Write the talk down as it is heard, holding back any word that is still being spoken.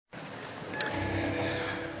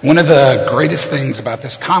One of the greatest things about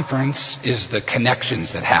this conference is the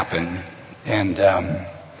connections that happen. And I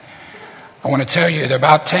want to tell you that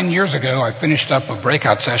about 10 years ago, I finished up a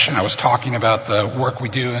breakout session. I was talking about the work we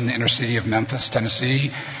do in the inner city of Memphis,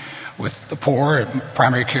 Tennessee, with the poor,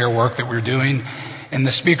 primary care work that we're doing. And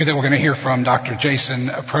the speaker that we're going to hear from, Dr. Jason,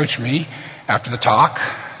 approached me after the talk.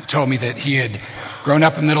 He told me that he had grown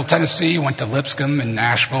up in Middle Tennessee, went to Lipscomb in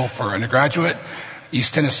Nashville for undergraduate,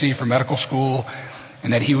 East Tennessee for medical school,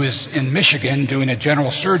 and that he was in Michigan doing a general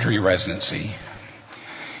surgery residency.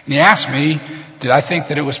 And he asked me, did I think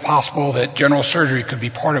that it was possible that general surgery could be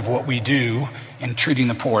part of what we do in treating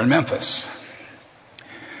the poor in Memphis?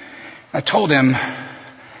 I told him,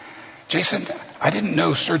 Jason, I didn't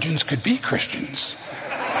know surgeons could be Christians.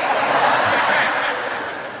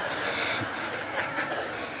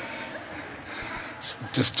 It's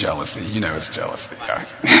just jealousy. You know it's jealousy.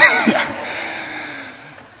 Yeah.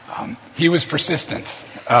 He was persistent.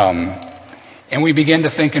 And we began to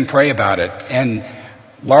think and pray about it. And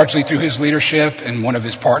largely through his leadership and one of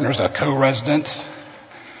his partners, a co-resident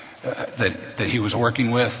that he was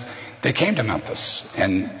working with, they came to Memphis.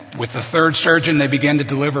 And with the third surgeon, they began to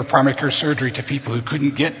deliver primary care surgery to people who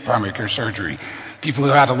couldn't get primary care surgery, people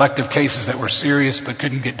who had elective cases that were serious but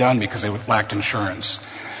couldn't get done because they lacked insurance.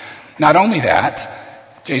 Not only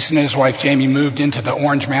that, Jason and his wife Jamie moved into the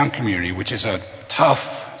Orange Mound community, which is a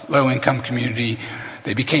tough, low-income community.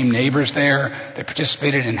 They became neighbors there. They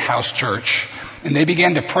participated in house church. And they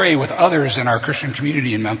began to pray with others in our Christian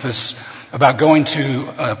community in Memphis about going to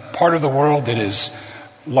a part of the world that is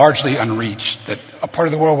largely unreached, that a part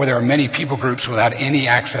of the world where there are many people groups without any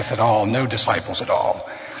access at all, no disciples at all.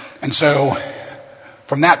 And so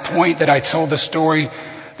from that point that I told the story,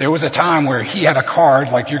 there was a time where he had a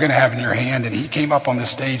card like you're going to have in your hand, and he came up on the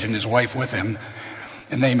stage and his wife with him,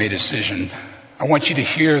 and they made a decision. I want you to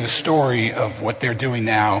hear the story of what they're doing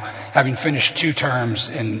now, having finished 2 terms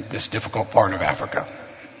in this difficult part of Africa.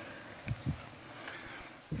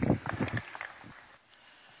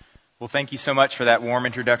 Well, thank you so much for that warm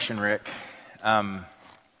introduction, Rick.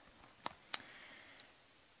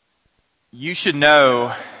 You should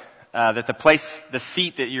know that the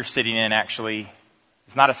seat that you're sitting in actually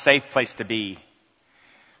is not a safe place to be,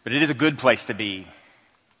 but it is a good place to be.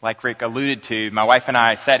 Like Rick alluded to, my wife and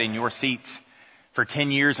I sat in your seats for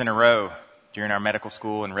 10 years in a row during our medical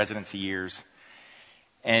school and residency years.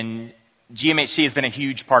 And GMHC has been a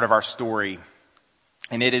huge part of our story.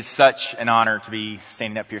 And it is such an honor to be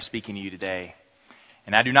standing up here speaking to you today.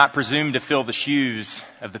 And I do not presume to fill the shoes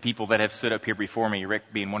of the people that have stood up here before me,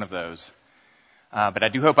 Rick being one of those. But I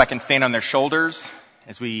do hope I can stand on their shoulders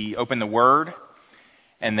as we open the Word,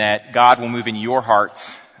 and that God will move in your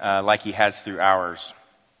hearts like He has through ours.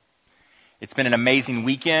 It's been an amazing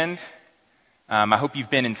weekend. I hope you've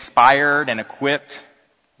been inspired and equipped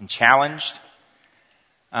and challenged.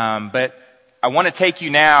 But I want to take you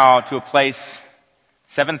now to a place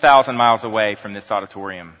 7,000 miles away from this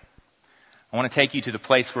auditorium. I want to take you to the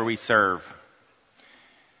place where we serve.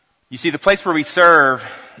 You see, the place where we serve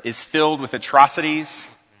is filled with atrocities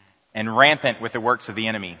and rampant with the works of the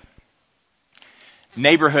enemy.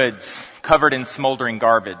 Neighborhoods covered in smoldering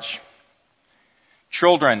garbage.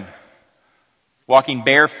 Children walking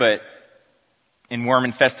barefoot in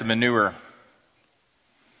worm-infested manure.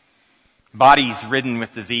 Bodies ridden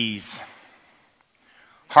with disease.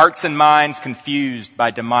 Hearts and minds confused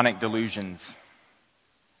by demonic delusions.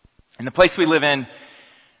 In the place we live in,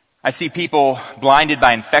 I see people blinded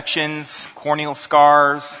by infections, corneal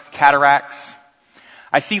scars, cataracts.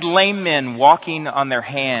 I see lame men walking on their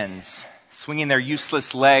hands, swinging their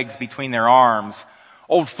useless legs between their arms.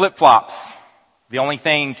 Old flip-flops, the only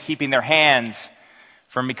thing keeping their hands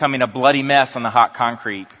from becoming a bloody mess on the hot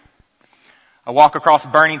concrete. I walk across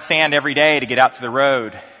burning sand every day to get out to the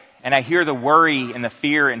road, and I hear the worry and the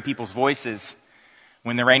fear in people's voices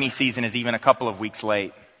when the rainy season is even a couple of weeks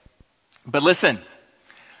late. But listen,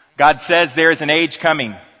 God says there is an age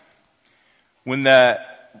coming when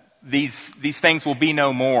these things will be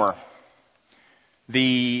no more.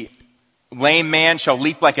 The lame man shall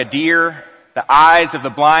leap like a deer, the eyes of the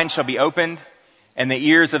blind shall be opened, and the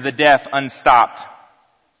ears of the deaf unstopped.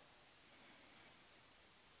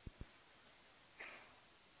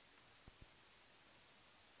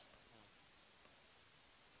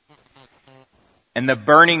 And the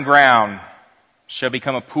burning ground shall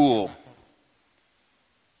become a pool.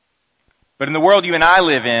 But in the world you and I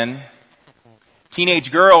live in,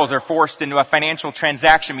 teenage girls are forced into a financial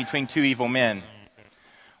transaction between 2 evil men.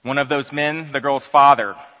 One of those men, the girl's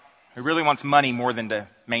father, who really wants money more than to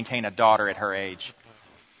maintain a daughter at her age.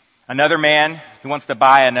 Another man who wants to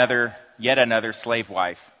buy yet another slave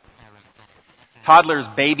wife. Toddlers'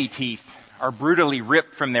 baby teeth are brutally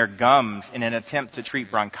ripped from their gums in an attempt to treat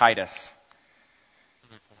bronchitis.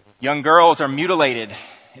 Young girls are mutilated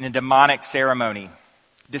in a demonic ceremony,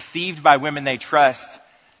 deceived by women they trust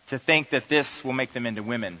to think that this will make them into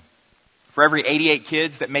women. For every 88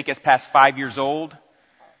 kids that make us past 5 years old,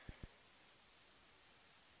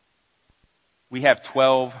 we have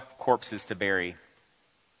 12 corpses to bury.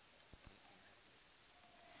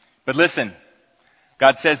 But listen,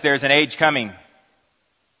 God says there's an age coming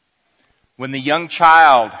when the young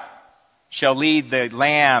child shall lead the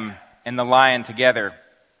lamb and the lion together.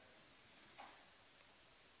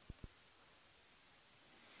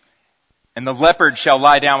 And the leopard shall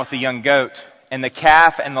lie down with the young goat, and the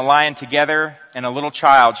calf and the lion together, and a little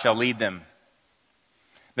child shall lead them.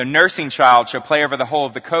 The nursing child shall play over the hole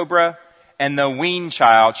of the cobra, and the weaned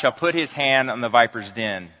child shall put his hand on the viper's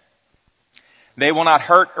den. They will not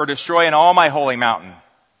hurt or destroy in all my holy mountain,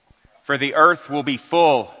 for the earth will be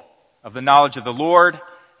full of the knowledge of the Lord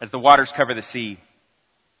as the waters cover the sea.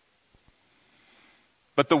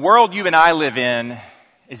 But the world you and I live in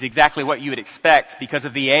is exactly what you would expect because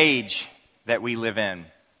of the age that we live in.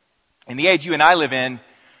 In the age you and I live in,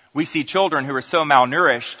 we see children who are so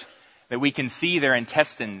malnourished that we can see their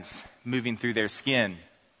intestines moving through their skin.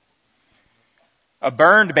 A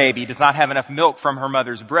burned baby does not have enough milk from her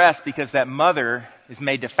mother's breast because that mother is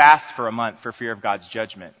made to fast for a month for fear of God's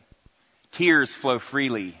judgment. Tears flow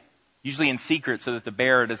freely, usually in secret so that the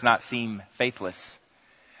bearer does not seem faithless.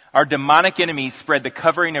 Our demonic enemies spread the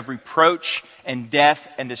covering of reproach and death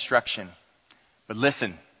and destruction. But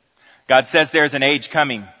listen, God says there is an age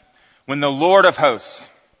coming when the Lord of hosts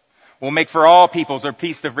will make for all peoples a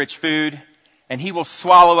feast of rich food, and he will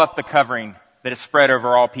swallow up the covering that is spread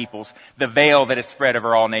over all peoples, the veil that is spread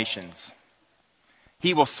over all nations.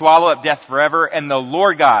 He will swallow up death forever, and the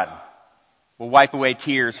Lord God will wipe away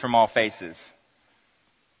tears from all faces.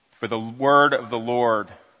 For the word of the Lord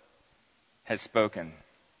has spoken.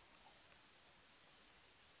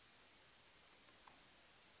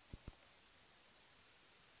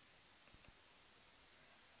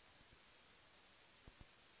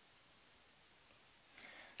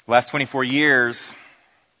 The last 24 years,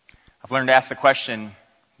 I've learned to ask the question,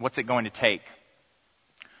 what's it going to take?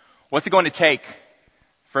 What's it going to take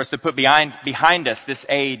for us to put behind us this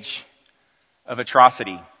age of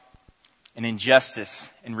atrocity and injustice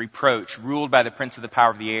and reproach ruled by the prince of the power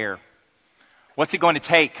of the air? What's it going to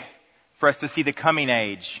take for us to see the coming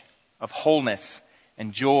age of wholeness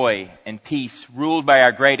and joy and peace ruled by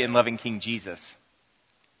our great and loving King Jesus?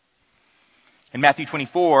 In Matthew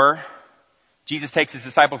 24, Jesus takes his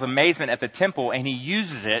disciples' amazement at the temple and he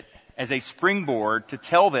uses it as a springboard to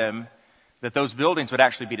tell them that those buildings would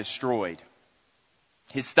actually be destroyed.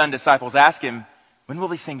 His stunned disciples ask him, when will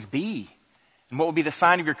these things be? And what will be the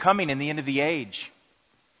sign of your coming and the end of the age?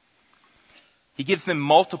 He gives them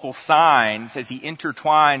multiple signs as he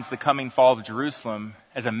intertwines the coming fall of Jerusalem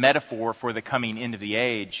as a metaphor for the coming end of the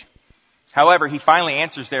age. However, he finally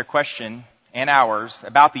answers their question and ours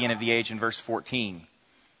about the end of the age in verse 14.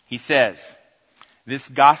 He says, this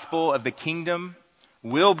gospel of the kingdom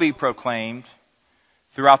will be proclaimed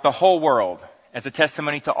throughout the whole world as a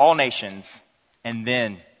testimony to all nations, and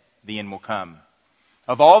then the end will come.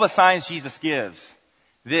 Of all the signs Jesus gives,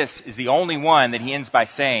 this is the only one that he ends by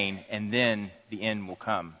saying, and then the end will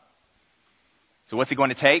come. So what's it going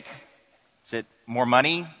to take? Is it more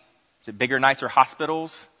money? Is it bigger, nicer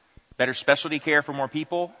hospitals? Better specialty care for more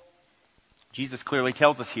people? Jesus clearly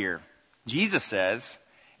tells us here. Jesus says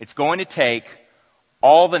it's going to take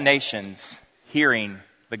all the nations hearing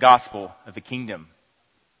the gospel of the kingdom.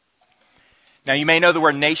 Now you may know the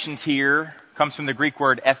word nations here comes from the Greek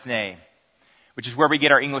word ethne, which is where we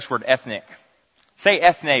get our English word ethnic. Say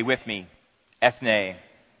ethne with me. Ethne.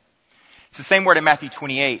 It's the same word in Matthew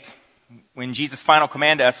 28, when Jesus' final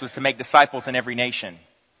command to us was to make disciples in every nation.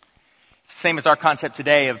 It's the same as our concept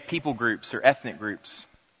today of people groups or ethnic groups.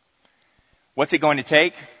 What's it going to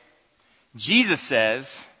take? Jesus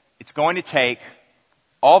says it's going to take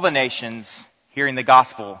all the nations hearing the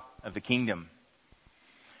gospel of the kingdom.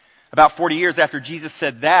 About 40 years after Jesus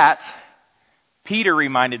said that, Peter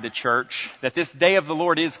reminded the church that this day of the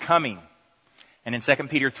Lord is coming. And in 2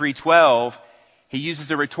 Peter 3:12, he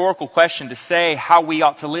uses a rhetorical question to say how we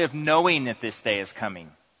ought to live knowing that this day is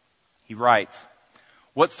coming. He writes,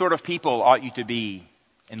 what sort of people ought you to be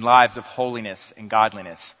in lives of holiness and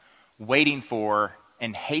godliness, waiting for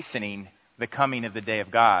and hastening the coming of the day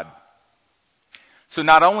of God? So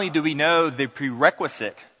not only do we know the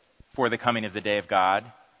prerequisite for the coming of the day of God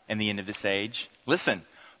and the end of this age, listen,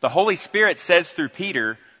 the Holy Spirit says through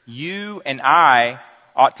Peter, you and I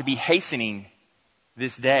ought to be hastening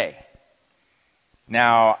this day.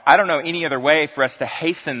 Now, I don't know any other way for us to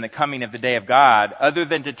hasten the coming of the day of God other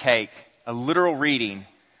than to take a literal reading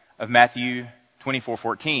of Matthew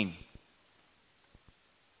 24:14.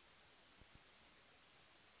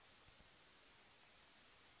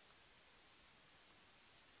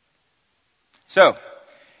 So,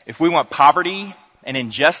 if we want poverty and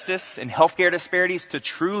injustice and healthcare disparities to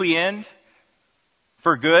truly end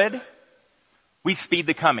for good, we speed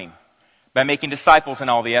the coming by making disciples in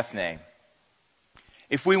all the ethne.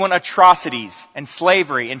 If we want atrocities and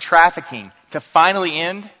slavery and trafficking to finally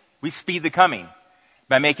end, we speed the coming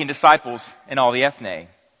by making disciples in all the ethne.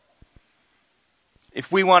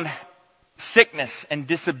 If we want sickness and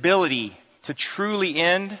disability to truly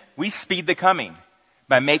end, we speed the coming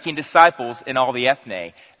by making disciples in all the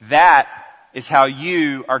ethne. That is how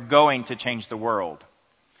you are going to change the world.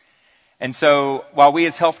 And so while we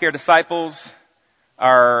as healthcare disciples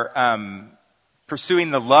are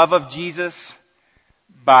pursuing the love of Jesus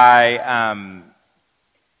by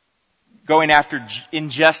going after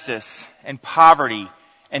injustice and poverty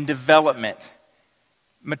and development,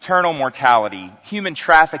 maternal mortality, human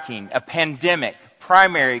trafficking, a pandemic,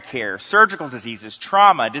 primary care, surgical diseases,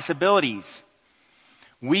 trauma, disabilities,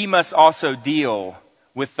 we must also deal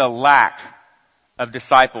with the lack of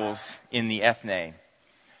disciples in the ethne.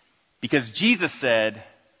 Because Jesus said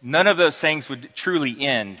none of those things would truly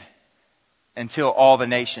end until all the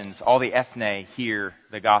nations, all the ethne, hear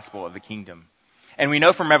the gospel of the kingdom. And we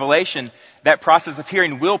know from Revelation that process of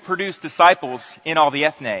hearing will produce disciples in all the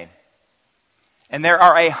ethne. And there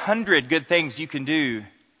are 100 good things you can do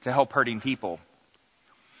to help hurting people.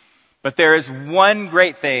 But there is one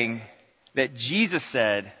great thing that Jesus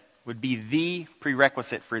said would be the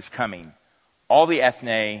prerequisite for his coming. All the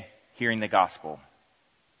ethne hearing the gospel.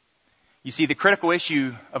 You see, the critical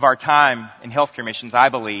issue of our time in healthcare missions, I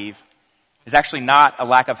believe, is actually not a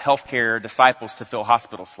lack of healthcare disciples to fill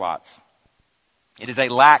hospital slots. It is a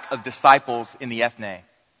lack of disciples in the ethne.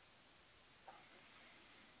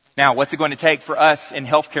 Now, what's it going to take for us in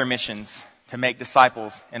healthcare missions to make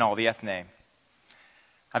disciples in all the ethne?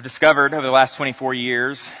 I've discovered over the last 24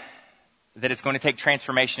 years that it's going to take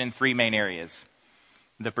transformation in 3 main areas.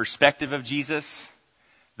 The perspective of Jesus,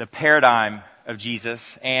 the paradigm of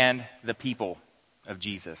Jesus, and the people of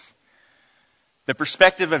Jesus. The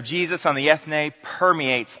perspective of Jesus on the ethne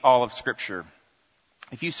permeates all of Scripture.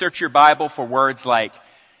 If you search your Bible for words like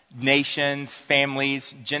nations,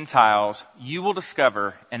 families, Gentiles, you will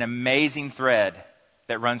discover an amazing thread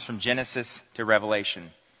that runs from Genesis to Revelation.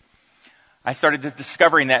 I started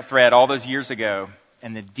discovering that thread all those years ago,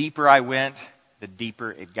 and the deeper I went, the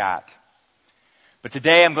deeper it got. But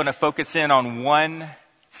today I'm going to focus in on one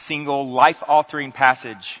single life-altering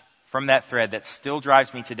passage from that thread that still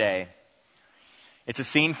drives me today. It's a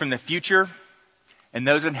scene from the future, and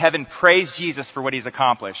those in heaven praise Jesus for what he's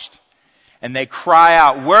accomplished. And they cry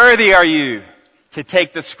out, "Worthy are you to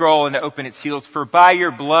take the scroll and to open its seals, for by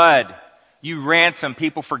your blood you ransom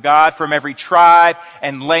people for God from every tribe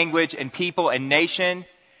and language and people and nation,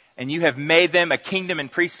 and you have made them a kingdom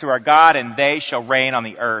and priests to our God, and they shall reign on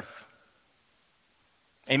the earth."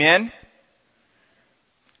 Amen?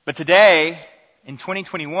 But today, in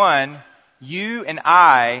 2021, you and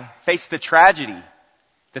I face the tragedy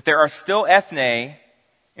that there are still ethne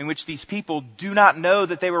in which these people do not know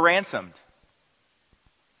that they were ransomed.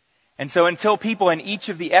 And so until people in each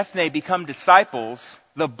of the ethne become disciples,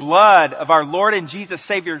 the blood of our Lord and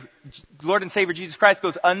Savior Jesus Christ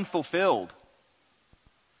goes unfulfilled.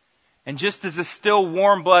 And just as the still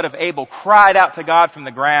warm blood of Abel cried out to God from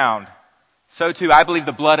the ground, so too I believe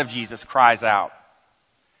the blood of Jesus cries out.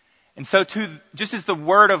 And so too, just as the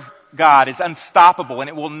word of God is unstoppable and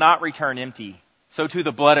it will not return empty, so too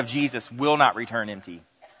the blood of Jesus will not return empty.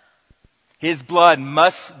 His blood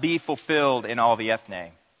must be fulfilled in all the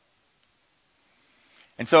ethne.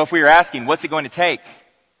 And so if we are asking, what's it going to take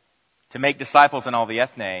to make disciples in all the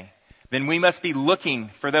ethne, then we must be looking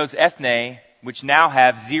for those ethne which now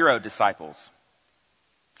have 0 disciples.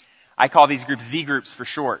 I call these groups Z groups for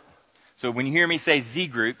short. So when you hear me say Z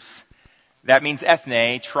groups, that means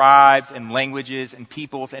ethne, tribes and languages and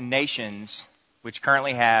peoples and nations which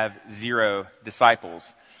currently have 0 disciples.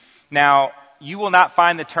 Now, you will not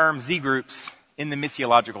find the term Z groups in the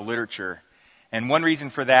missiological literature. And one reason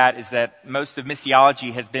for that is that most of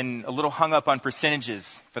missiology has been a little hung up on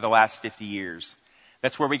percentages for the last 50 years.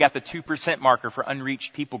 That's where we got the 2% marker for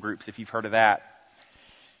unreached people groups, if you've heard of that.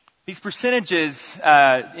 These percentages,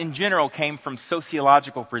 in general, came from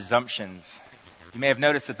sociological presumptions. You may have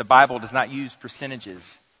noticed that the Bible does not use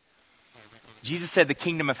percentages. Jesus said the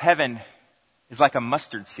kingdom of heaven is like a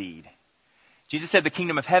mustard seed. Jesus said the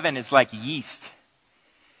kingdom of heaven is like yeast.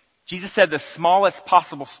 Jesus said the smallest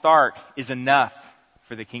possible start is enough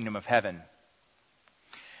for the kingdom of heaven.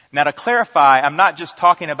 Now to clarify, I'm not just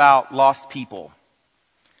talking about lost people,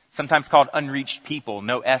 sometimes called unreached people,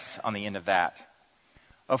 no S on the end of that.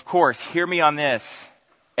 Of course, hear me on this.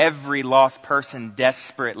 Every lost person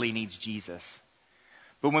desperately needs Jesus.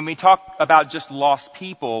 But when we talk about just lost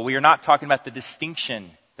people, we are not talking about the distinction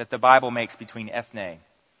that the Bible makes between ethne.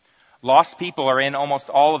 Lost people are in almost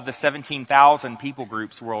all of the 17,000 people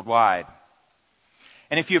groups worldwide.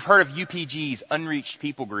 And if you've heard of UPGs, unreached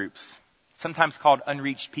people groups, sometimes called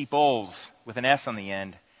unreached peoples with an S on the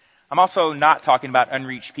end, I'm also not talking about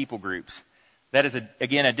unreached people groups. That is,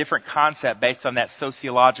 again, a different concept based on that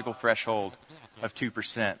sociological threshold of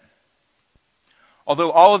 2%. Although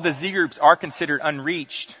all of the Z groups are considered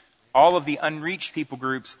unreached, all of the unreached people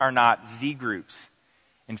groups are not Z groups.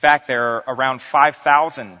 In fact, there are around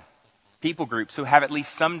 5,000 people groups who have at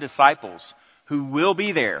least some disciples who will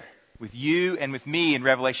be there with you and with me in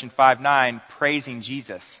Revelation 5:9 praising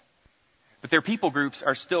Jesus. But their people groups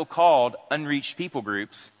are still called unreached people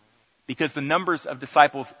groups because the numbers of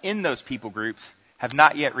disciples in those people groups have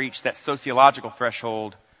not yet reached that sociological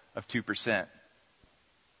threshold of 2%.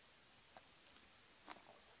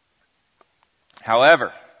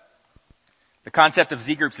 However, the concept of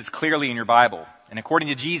Z groups is clearly in your Bible, and according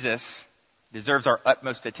to Jesus, deserves our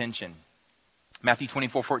utmost attention. Matthew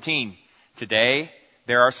 24:14, today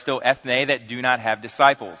there are still ethne that do not have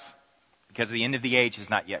disciples, because the end of the age has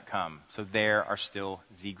not yet come. So there are still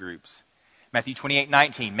Z groups. Matthew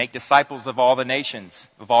 28:19, make disciples of all the nations,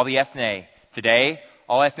 of all the ethne. Today,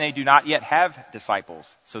 all ethne do not yet have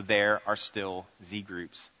disciples, so there are still Z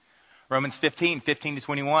groups. Romans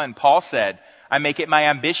 15:15-21, Paul said, I make it my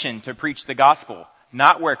ambition to preach the gospel,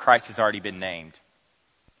 not where Christ has already been named,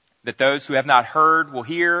 that those who have not heard will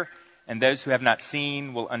hear, and those who have not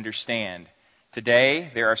seen will understand.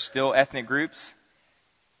 Today, there are still ethnic groups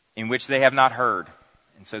in which they have not heard,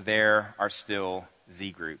 and so there are still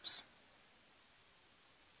Z groups.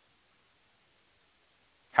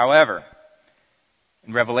 However,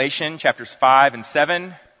 in Revelation chapters 5 and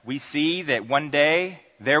 7, we see that one day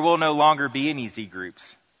there will no longer be any Z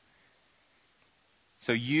groups.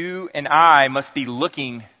 So you and I must be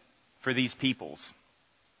looking for these peoples.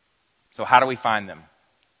 So how do we find them?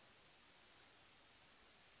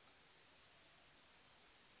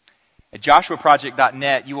 At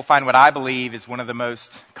joshuaproject.net, you will find what I believe is one of the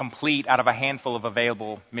most complete out of a handful of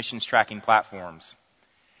available missions tracking platforms.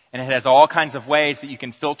 And it has all kinds of ways that you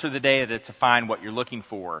can filter the data to find what you're looking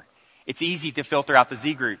for. It's easy to filter out the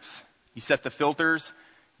Z groups. You set the filters,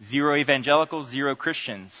 0 evangelicals, 0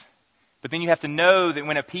 Christians. But then you have to know that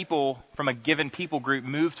when a people from a given people group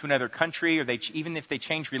move to another country, or even if they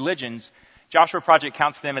change religions, Joshua Project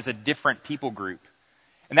counts them as a different people group.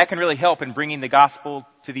 And that can really help in bringing the gospel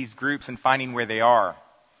to these groups and finding where they are.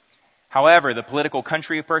 However, the political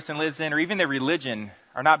country a person lives in, or even their religion,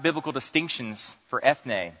 are not biblical distinctions for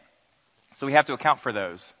ethne. So we have to account for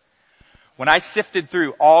those. When I sifted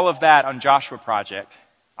through all of that on Joshua Project,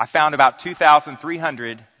 I found about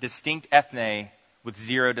 2,300 distinct ethne with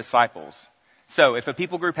 0 disciples. So if a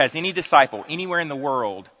people group has any disciple anywhere in the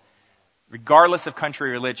world, regardless of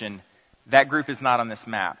country or religion, that group is not on this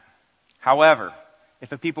map. However,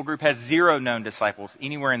 if a people group has 0 known disciples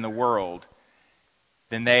anywhere in the world,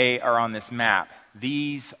 then they are on this map.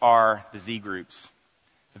 These are the Z groups.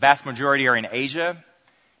 The vast majority are in Asia,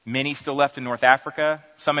 many still left in North Africa,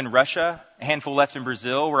 some in Russia, a handful left in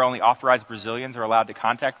Brazil where only authorized Brazilians are allowed to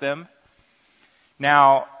contact them.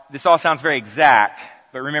 Now, this all sounds very exact,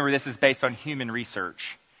 but remember this is based on human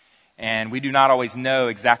research. And we do not always know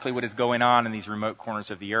exactly what is going on in these remote corners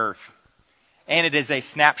of the earth. And it is a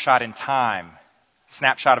snapshot in time,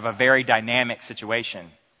 snapshot of a very dynamic situation.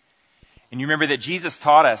 And you remember that Jesus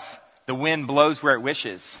taught us the wind blows where it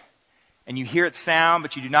wishes. And you hear its sound,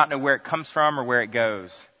 but you do not know where it comes from or where it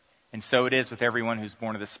goes. And so it is with everyone who's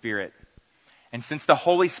born of the Spirit. And since the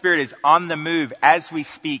Holy Spirit is on the move as we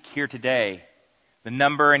speak here today, the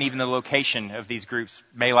number and even the location of these groups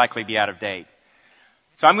may likely be out of date.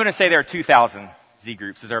 So I'm going to say there are 2,000 Z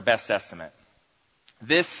groups is our best estimate.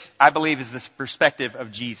 This, I believe, is the perspective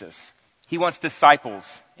of Jesus. He wants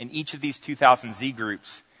disciples in each of these 2,000 Z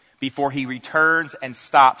groups before he returns and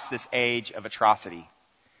stops this age of atrocity.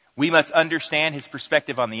 We must understand his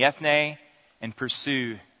perspective on the ethne and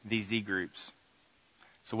pursue these Z groups.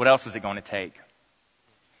 So what else is it going to take?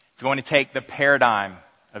 It's going to take the paradigm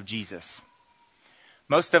of Jesus.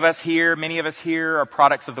 Most of us here, many of us here, are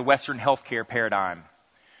products of the Western healthcare paradigm.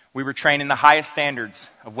 We were trained in the highest standards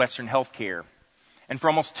of Western healthcare. And for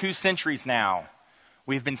almost 2 centuries now,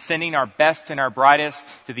 we've been sending our best and our brightest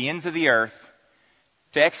to the ends of the earth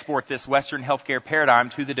to export this Western healthcare paradigm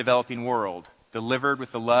to the developing world, delivered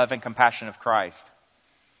with the love and compassion of Christ.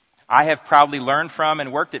 I have proudly learned from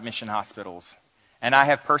and worked at mission hospitals, and I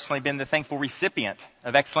have personally been the thankful recipient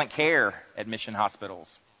of excellent care at mission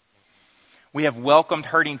hospitals. We have welcomed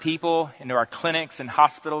hurting people into our clinics and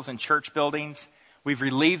hospitals and church buildings. We've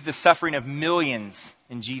relieved the suffering of millions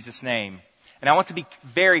in Jesus' name. And I want to be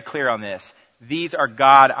very clear on this. These are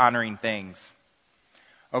God-honoring things.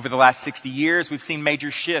 Over the last 60 years, we've seen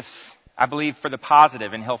major shifts, I believe, for the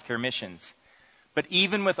positive in healthcare missions. But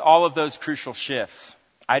even with all of those crucial shifts,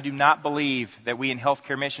 I do not believe that we in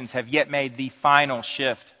healthcare missions have yet made the final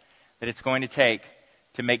shift that it's going to take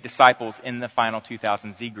to make disciples in the final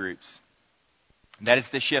 2,000 Z groups. That is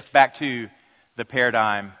the shift back to the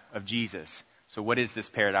paradigm of Jesus. So what is this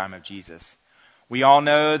paradigm of Jesus? We all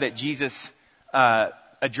know that Jesus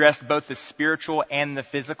addressed both the spiritual and the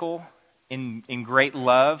physical in great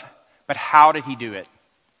love. But how did he do it?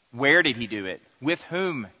 Where did he do it? With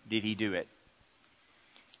whom did he do it?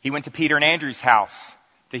 He went to Peter and Andrew's house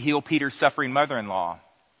to heal Peter's suffering mother-in-law.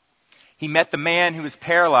 He met the man who was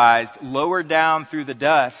paralyzed, lowered down through the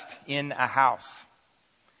dust in a house.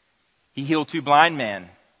 He healed 2 blind men,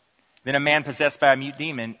 then a man possessed by a mute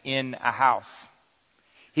demon in a house.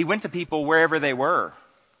 He went to people wherever they were,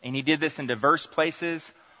 and he did this in diverse places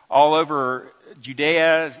all over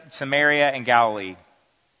Judea, Samaria, and Galilee.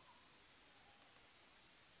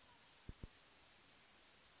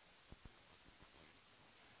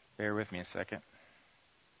 Bear with me a second.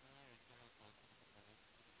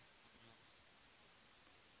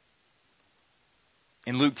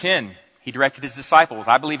 In Luke 10, he directed his disciples,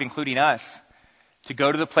 I believe including us, to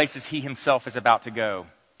go to the places he himself is about to go,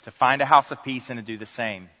 to find a house of peace and to do the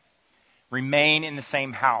same. Remain in the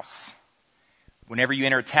same house. Whenever you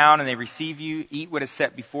enter a town and they receive you, eat what is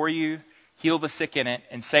set before you, heal the sick in it,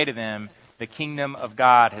 and say to them, the kingdom of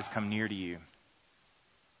God has come near to you.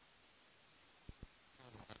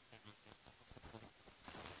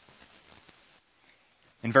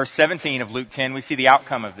 In verse 17 of Luke 10, we see the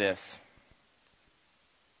outcome of this.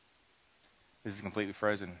 This is completely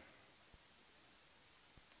frozen.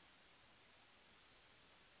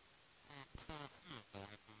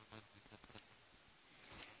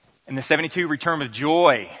 And the 72 returned with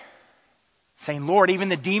joy, saying, Lord, even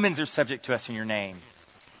the demons are subject to us in your name.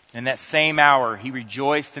 And in that same hour, he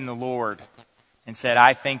rejoiced in the Lord and said,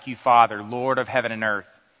 I thank you, Father, Lord of heaven and earth,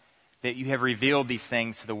 that you have revealed these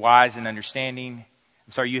things to the wise and understanding.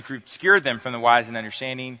 You have obscured them from the wise and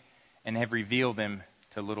understanding and have revealed them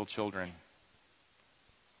to little children.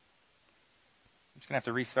 I'm just going to have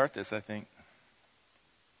to restart this, I think.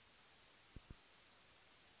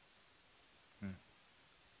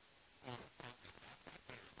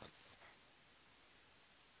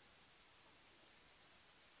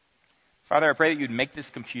 Father, I pray that you'd make this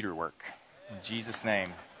computer work. In Jesus'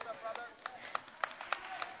 name.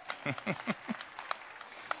 I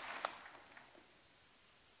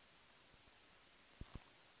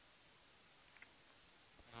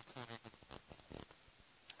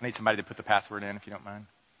need somebody to put the password in, if you don't mind.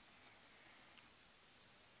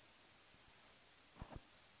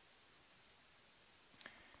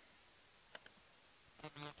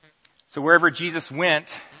 So wherever Jesus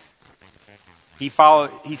went, he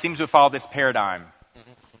seems to have followed this paradigm.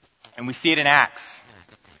 And we see it in Acts.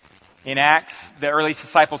 In Acts, the early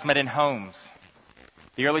disciples met in homes.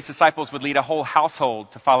 The early disciples would lead a whole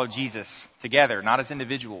household to follow Jesus together, not as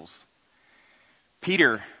individuals.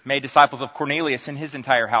 Peter made disciples of Cornelius and his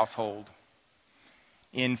entire household.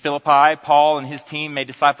 In Philippi, Paul and his team made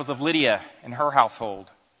disciples of Lydia and her household.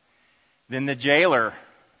 Then the jailer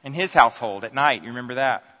and his household at night. You remember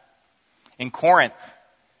that? In Corinth,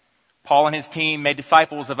 Paul and his team made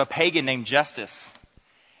disciples of a pagan named Justus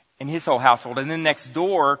and his whole household. And then next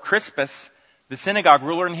door, Crispus, the synagogue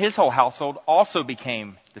ruler, and his whole household also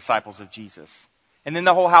became disciples of Jesus. And then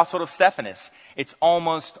the whole household of Stephanas. It's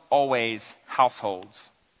almost always households.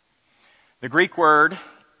 The Greek word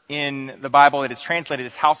in the Bible that is translated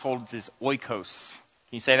as households is oikos.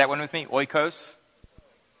 Can you say that one with me? Oikos?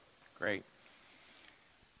 Great.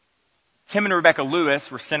 Tim and Rebecca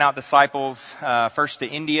Lewis were sent out disciples first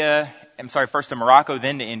to Morocco,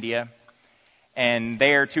 then to India. And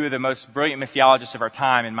they are 2 of the most brilliant missiologists of our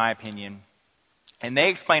time, in my opinion. And they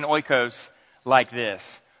explain oikos like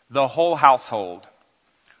this. The whole household,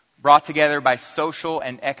 brought together by social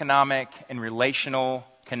and economic and relational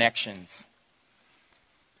connections.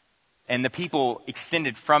 And the people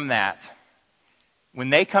extended from that. When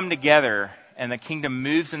they come together and the kingdom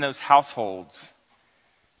moves in those households,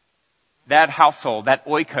 that household, that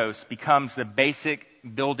oikos, becomes the basic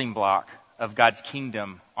building block of God's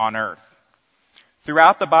kingdom on earth.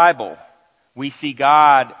 Throughout the Bible, we see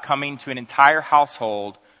God coming to an entire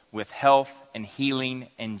household with health and healing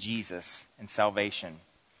and Jesus and salvation.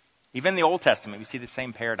 Even in the Old Testament, we see the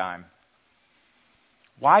same paradigm.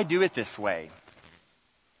 Why do it this way?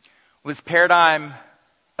 Well, this paradigm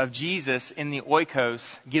of Jesus in the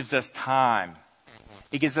oikos gives us time.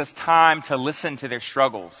 It gives us time to listen to their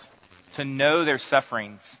struggles, to know their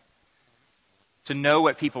sufferings, to know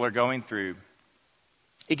what people are going through.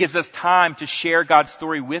 It gives us time to share God's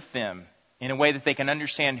story with them in a way that they can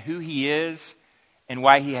understand who He is and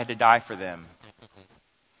why He had to die for them.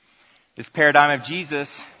 This paradigm of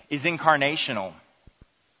Jesus is incarnational.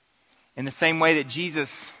 In the same way that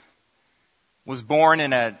Jesus was born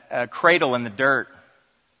in a cradle in the dirt,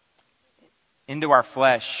 into our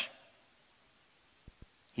flesh.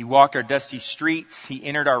 He walked our dusty streets. He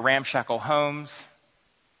entered our ramshackle homes.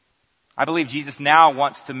 I believe Jesus now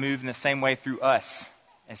wants to move in the same way through us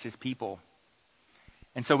as His people.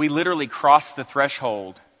 And so we literally cross the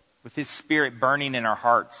threshold with His Spirit burning in our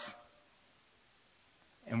hearts.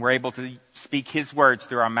 And we're able to speak His words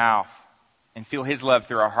through our mouth and feel His love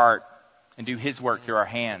through our heart and do His work through our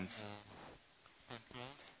hands.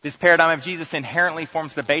 This paradigm of Jesus inherently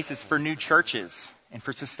forms the basis for new churches and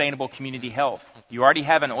for sustainable community health. You already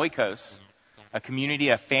have an oikos, a community,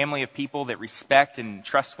 a family of people that respect and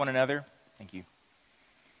trust one another. Thank you.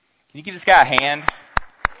 Can you give this guy a hand?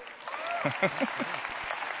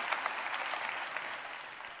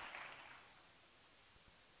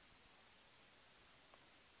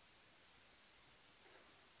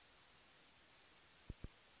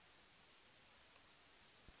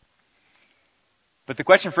 But the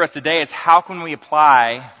question for us today is, how can we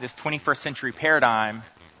apply this 21st century paradigm,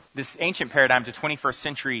 this ancient paradigm, to 21st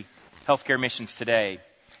century healthcare missions today?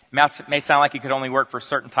 It may sound like it could only work for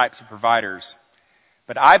certain types of providers,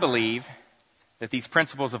 but I believe that these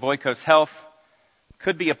principles of oikos health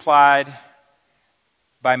could be applied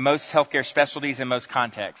by most healthcare specialties in most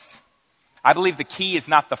contexts. I believe the key is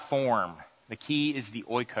not the form. The key is the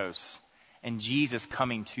oikos, and Jesus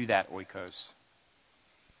coming to that oikos.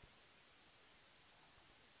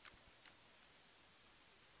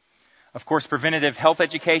 Of course, preventative health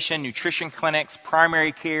education, nutrition clinics,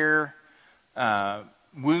 primary care,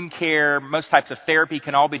 wound care, most types of therapy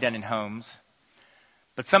can all be done in homes.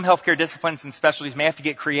 But some healthcare disciplines and specialties may have to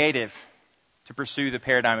get creative to pursue the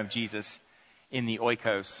paradigm of Jesus in the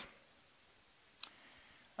oikos.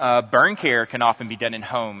 Burn care can often be done in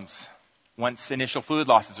homes once initial fluid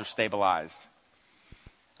losses are stabilized.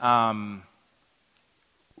 Wound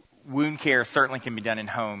care certainly can be done in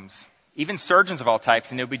homes. Even surgeons of all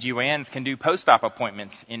types and OBGYNs can do post-op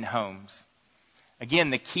appointments in homes. Again,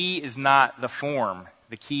 the key is not the form.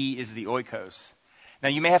 The key is the oikos. Now,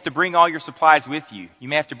 you may have to bring all your supplies with you. You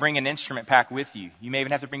may have to bring an instrument pack with you. You may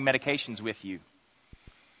even have to bring medications with you.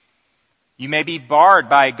 You may be barred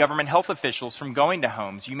by government health officials from going to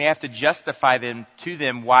homes. You may have to justify to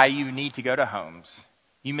them why you need to go to homes.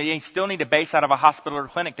 You may still need a base out of a hospital or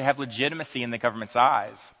clinic to have legitimacy in the government's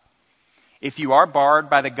eyes. If you are barred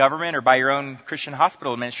by the government or by your own Christian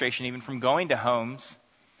hospital administration even from going to homes,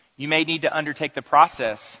 you may need to undertake the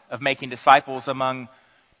process of making disciples among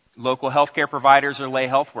local healthcare providers or lay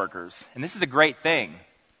health workers. And this is a great thing,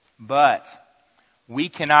 but we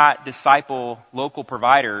cannot disciple local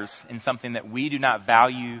providers in something that we do not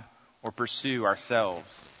value or pursue ourselves.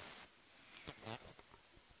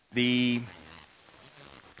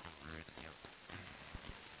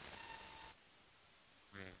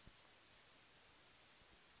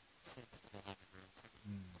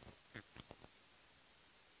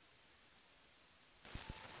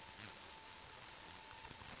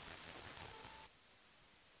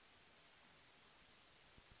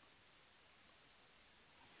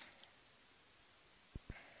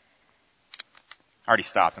 I already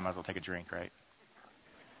stopped. I might as well take a drink, right?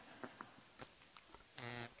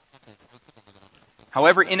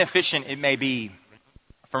 However inefficient it may be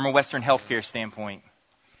from a Western healthcare standpoint,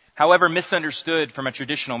 however misunderstood from a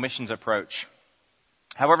traditional missions approach,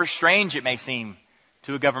 however strange it may seem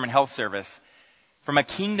to a government health service, from a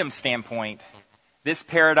kingdom standpoint, this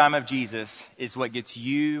paradigm of Jesus is what gets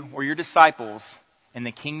you or your disciples in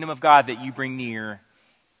the kingdom of God that you bring near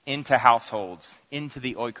into households, into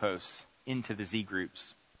the oikos, into the Z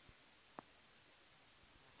groups.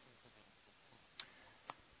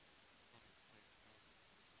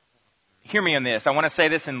 Hear me on this. I want to say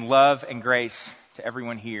this in love and grace to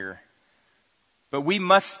everyone here. But we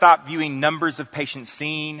must stop viewing numbers of patients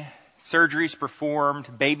seen, surgeries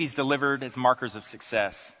performed, babies delivered as markers of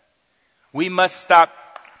success. We must stop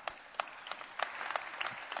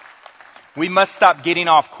getting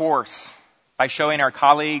off course by showing our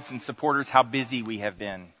colleagues and supporters how busy we have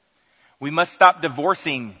been. We must stop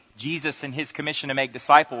divorcing Jesus and his commission to make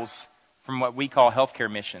disciples from what we call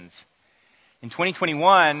healthcare missions. In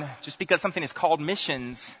 2021, just because something is called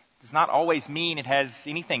missions does not always mean it has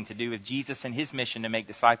anything to do with Jesus and his mission to make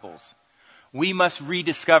disciples. We must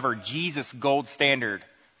rediscover Jesus' gold standard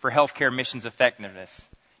for healthcare missions effectiveness,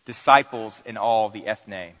 disciples in all the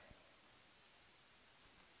ethne.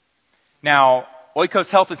 Now,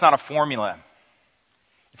 Oikos Health is not a formula.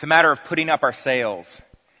 It's a matter of putting up our sails.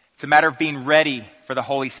 It's a matter of being ready for the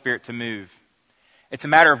Holy Spirit to move. It's a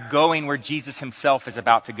matter of going where Jesus himself is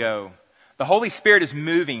about to go. The Holy Spirit is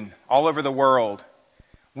moving all over the world.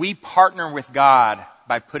 We partner with God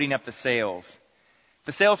by putting up the sails. If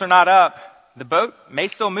the sails are not up, the boat may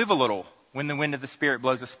still move a little when the wind of the Spirit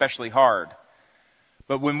blows especially hard.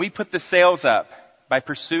 But when we put the sails up by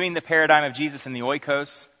pursuing the paradigm of Jesus in the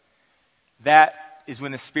Oikos, that is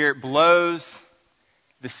when the Spirit blows,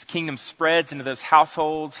 this kingdom spreads into those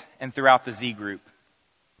households and throughout the Z group.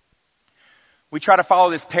 We try to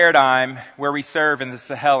follow this paradigm where we serve in the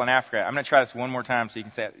Sahel in Africa. I'm going to try this one more time so you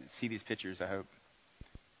can see these pictures, I hope.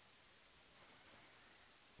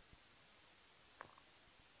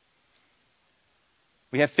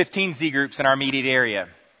 We have 15 Z groups in our immediate area.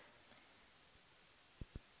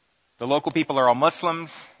 The local people are all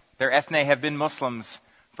Muslims. Their ethne have been Muslims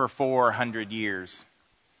for 400 years.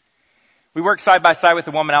 We work side by side with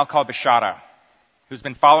a woman I'll call Bashara, who's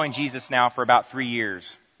been following Jesus now for about 3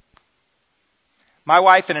 years. My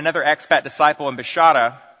wife and another expat disciple in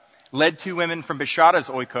Bashara led 2 women from Bashara's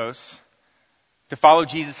Oikos to follow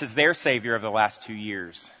Jesus as their Savior over the last 2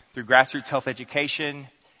 years through grassroots health education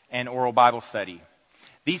and oral Bible study.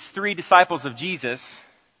 These 3 disciples of Jesus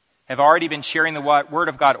have already been sharing the Word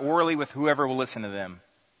of God orally with whoever will listen to them.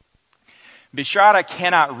 Bashara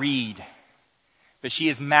cannot read, but she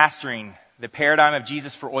is mastering the paradigm of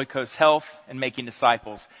Jesus for Oikos Health and making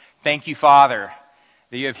disciples. Thank you, Father,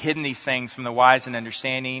 that you have hidden these things from the wise and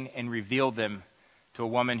understanding and revealed them to a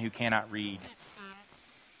woman who cannot read.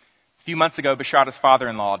 A few months ago, Bashara's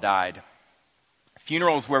father-in-law died.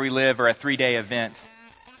 Funerals where we live are a 3-day event.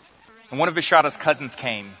 And one of Bashara's cousins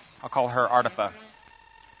came. I'll call her Artifa.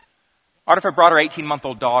 Artifa brought her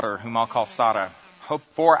 18-month-old daughter, whom I'll call Sada,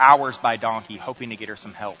 4 hours by donkey, hoping to get her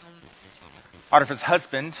some help. Artifa's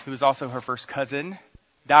husband, who was also her first cousin,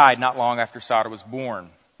 died not long after Sada was born.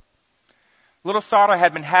 Little Sada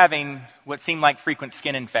had been having what seemed like frequent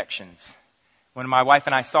skin infections. When my wife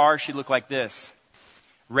and I saw her, she looked like this.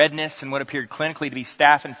 Redness and what appeared clinically to be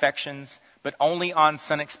staph infections, but only on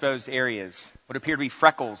sun-exposed areas. What appeared to be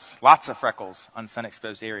freckles, lots of freckles on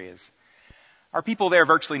sun-exposed areas. Our people there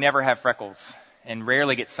virtually never have freckles and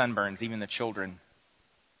rarely get sunburns, even the children.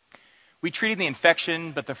 We treated the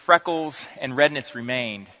infection, but the freckles and redness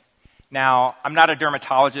remained. Now, I'm not a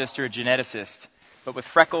dermatologist or a geneticist, but with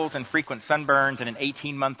freckles and frequent sunburns and an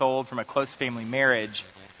 18-month-old from a close family marriage,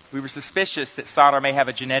 we were suspicious that Sada may have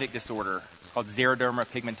a genetic disorder called xeroderma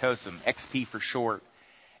pigmentosum, XP for short,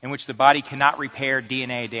 in which the body cannot repair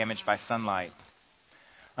DNA damaged by sunlight.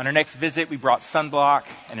 On our next visit, we brought sunblock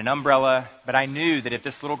and an umbrella, but I knew that if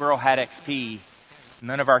this little girl had XP,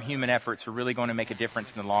 none of our human efforts were really going to make a difference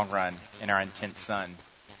in the long run in our intense sun.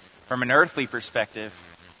 From an earthly perspective,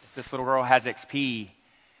 if this little girl has XP,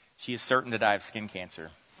 she is certain to die of skin cancer.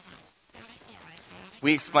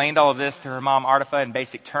 We explained all of this to her mom, Artifa, in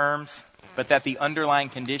basic terms, but that the underlying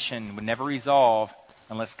condition would never resolve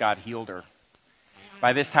unless God healed her.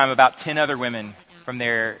 By this time, about 10 other women from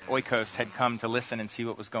their Oikos had come to listen and see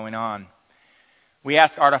what was going on. We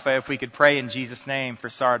asked Artifa if we could pray in Jesus' name for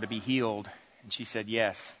Sarah to be healed, and she said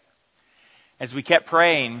yes. As we kept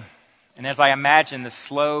praying, and as I imagined the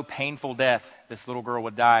slow, painful death this little girl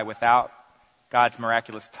would die without God's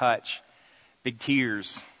miraculous touch, big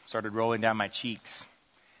tears started rolling down my cheeks.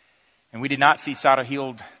 And we did not see Sada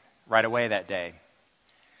healed right away that day.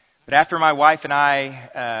 But after my wife and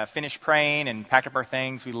I finished praying and packed up our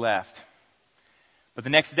things, we left. But the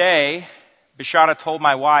next day, Bashara told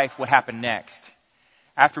my wife what happened next.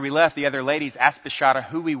 After we left, the other ladies asked Bashara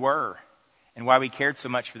who we were and why we cared so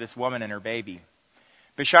much for this woman and her baby.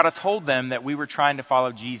 Bashara told them that we were trying to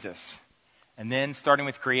follow Jesus. And then, starting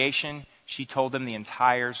with creation, she told them the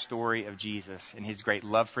entire story of Jesus and his great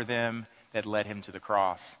love for them that led him to the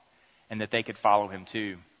cross, and that they could follow him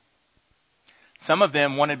too. Some of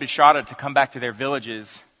them wanted Bashara to come back to their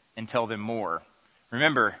villages and tell them more.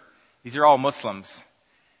 Remember, these are all Muslims.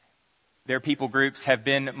 Their people groups have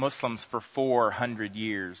been Muslims for 400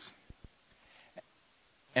 years.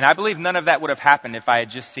 And I believe none of that would have happened if I had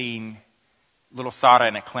just seen little Sada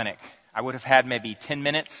in a clinic. I would have had maybe 10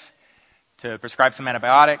 minutes to prescribe some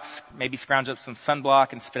antibiotics, maybe scrounge up some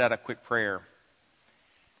sunblock and spit out a quick prayer.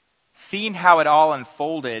 Seeing how it all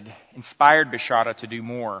unfolded inspired Bishara to do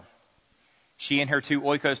more. She and her 2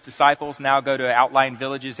 Oikos disciples now go to outlying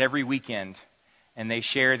villages every weekend, and they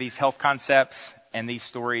share these health concepts and these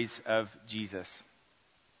stories of Jesus.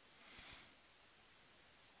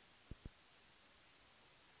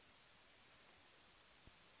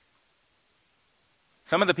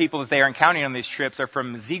 Some of the people that they are encountering on these trips are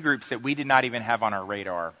from Z groups that we did not even have on our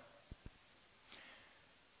radar.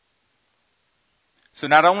 So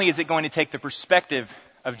not only is it going to take the perspective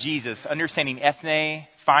of Jesus, understanding ethne,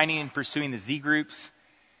 finding and pursuing the Z groups,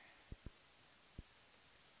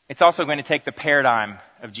 it's also going to take the paradigm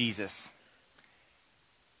of Jesus.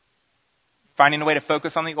 Finding a way to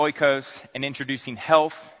focus on the oikos and introducing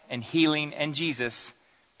health and healing and Jesus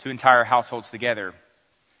to entire households together.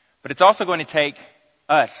 But it's also going to take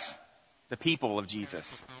us, the people of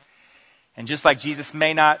Jesus. And just like Jesus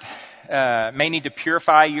may need to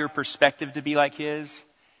purify your perspective to be like His,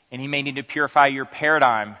 and He may need to purify your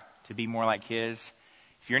paradigm to be more like His,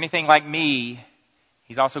 if you're anything like me,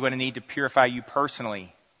 He's also going to need to purify you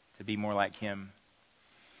personally to be more like Him.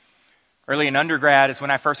 Early in undergrad is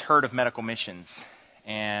when I first heard of medical missions,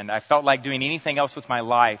 and I felt like doing anything else with my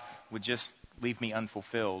life would just leave me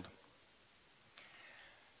unfulfilled.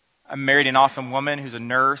 I married an awesome woman who's a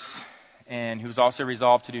nurse and who's also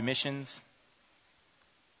resolved to do missions.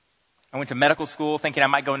 I went to medical school thinking I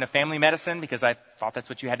might go into family medicine because I thought that's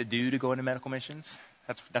what you had to do to go into medical missions.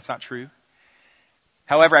 That's not true.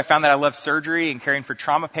 However, I found that I loved surgery and caring for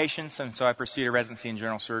trauma patients, and so I pursued a residency in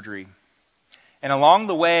general surgery. And along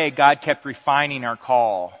the way, God kept refining our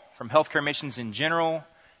call from healthcare missions in general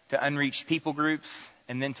to unreached people groups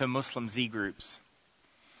and then to Muslim Z groups.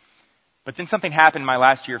 But then something happened in my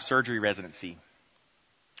last year of surgery residency.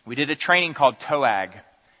 We did a training called TOAG,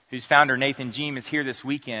 whose founder Nathan Jeem is here this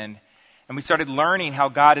weekend, and we started learning how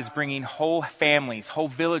God is bringing whole families, whole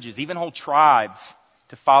villages, even whole tribes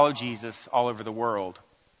to follow Jesus all over the world.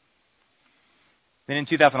 Then in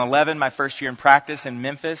 2011, my first year in practice in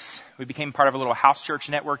Memphis, we became part of a little house church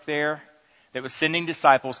network there that was sending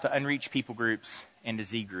disciples to unreached people groups and to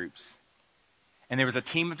Z groups. And there was a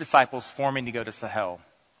team of disciples forming to go to Sahel.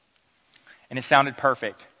 And it sounded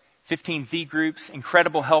perfect. 15 Z groups,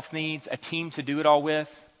 incredible health needs, a team to do it all with.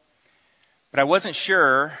 But I wasn't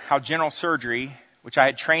sure how general surgery, which I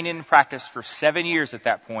had trained in and practiced for 7 years at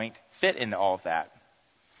that point, fit into all of that.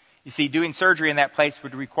 You see, doing surgery in that place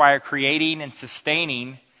would require creating and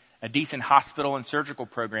sustaining a decent hospital and surgical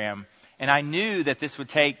program. And I knew that this would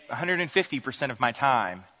take 150% of my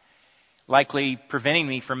time, likely preventing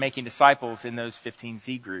me from making disciples in those 15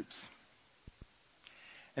 Z groups.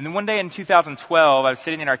 And then one day in 2012, I was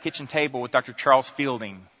sitting at our kitchen table with Dr. Charles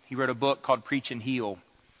Fielding. He wrote a book called Preach and Heal.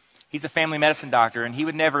 He's a family medicine doctor, and he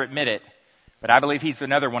would never admit it, but I believe he's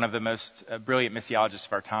another one of the most brilliant missiologists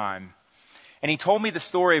of our time. And he told me the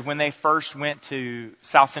story of when they first went to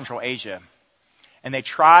South Central Asia, and they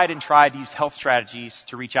tried to use health strategies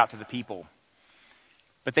to reach out to the people.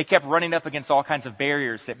 But they kept running up against all kinds of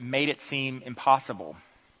barriers that made it seem impossible.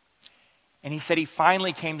 And he said he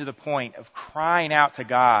finally came to the point of crying out to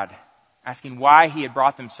God, asking why He had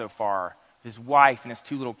brought them so far, his wife and his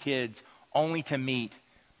 2 little kids, only to meet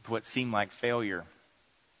with what seemed like failure.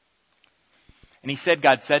 And he said,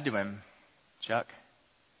 God said to him, Chuck,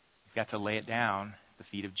 you've got to lay it down at the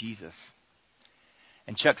feet of Jesus.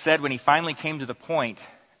 And Chuck said when he finally came to the point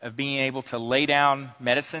of being able to lay down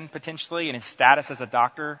medicine potentially and his status as a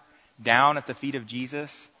doctor down at the feet of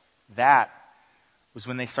Jesus, that was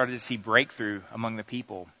when they started to see breakthrough among the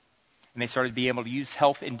people. And they started to be able to use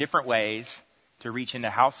health in different ways to reach into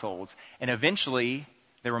households. And eventually,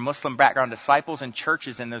 there were Muslim background disciples and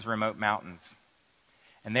churches in those remote mountains.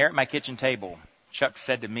 And there at my kitchen table, Chuck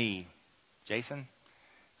said to me, Jason,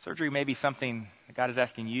 surgery may be something that God is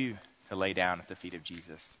asking you to lay down at the feet of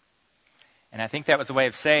Jesus. And I think that was a way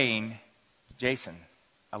of saying, Jason,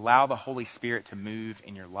 allow the Holy Spirit to move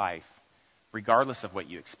in your life, regardless of what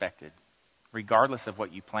you expected, regardless of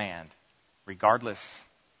what you planned, regardless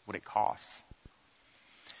what it costs.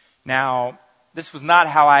 Now, this was not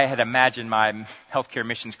how I had imagined my healthcare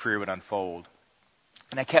missions career would unfold.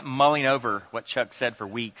 And I kept mulling over what Chuck said for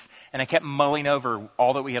weeks. And I kept mulling over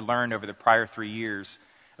all that we had learned over the prior 3 years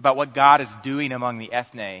about what God is doing among the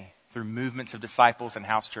ethne through movements of disciples and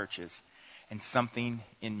house churches. And something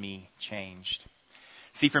in me changed.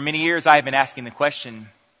 See, for many years I have been asking the question,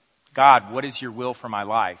 God, what is your will for my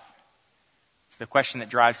life? It's the question that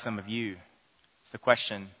drives some of you. It's the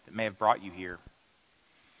question that may have brought you here.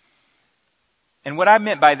 And what I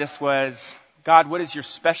meant by this was, God, what is your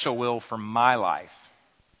special will for my life?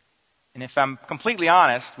 And if I'm completely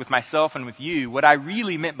honest with myself and with you, what I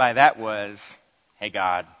really meant by that was, hey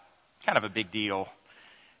God, kind of a big deal.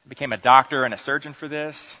 I became a doctor and a surgeon for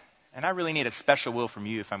this, and I really need a special will from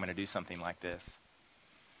you if I'm going to do something like this.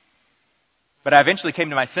 But I eventually came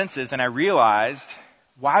to my senses and I realized,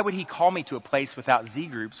 why would he call me to a place without Z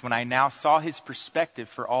groups when I now saw his perspective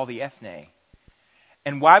for all the ethne?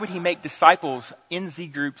 And why would he make disciples in Z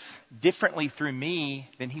groups differently through me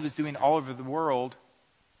than he was doing all over the world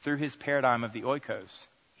through his paradigm of the oikos?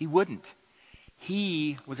 He wouldn't.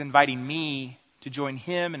 He was inviting me to join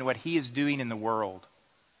him in what he is doing in the world.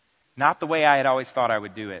 Not the way I had always thought I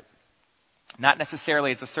would do it. Not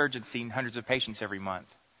necessarily as a surgeon seeing hundreds of patients every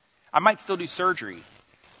month. I might still do surgery,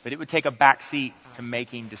 but it would take a back seat to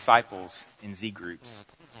making disciples in Z groups.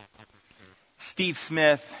 Steve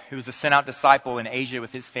Smith, who was a sent out disciple in Asia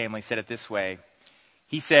with his family, said it this way.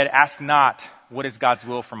 He said, ask not, what is God's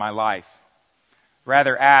will for my life?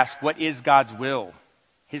 Rather ask, what is God's will,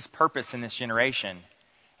 his purpose in this generation,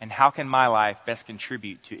 and how can my life best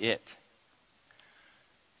contribute to it?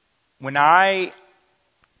 When I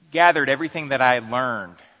gathered everything that I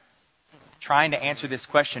learned, trying to answer this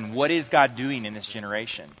question, what is God doing in this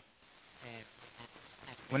generation?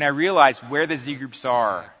 When I realized where the Z groups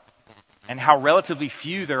are and how relatively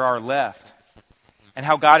few there are left and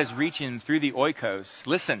how God is reaching through the oikos,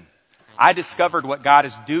 listen, I discovered what God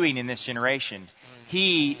is doing in this generation.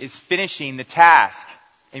 He is finishing the task.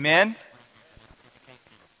 Amen?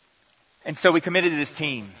 And so we committed to this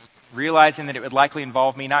team, realizing that it would likely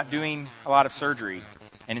involve me not doing a lot of surgery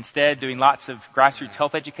and instead doing lots of grassroots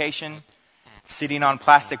health education, sitting on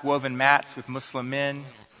plastic woven mats with Muslim men,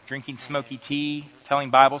 drinking smoky tea,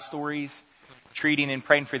 telling Bible stories, treating and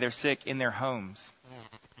praying for their sick in their homes.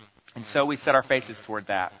 And so we set our faces toward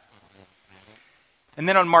that. And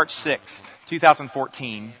then on March 6th,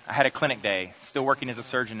 2014, I had a clinic day, still working as a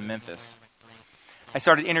surgeon in Memphis. I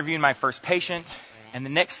started interviewing my first patient, and the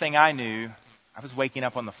next thing I knew, I was waking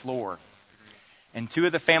up on the floor. And two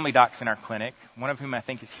of the family docs in our clinic, one of whom I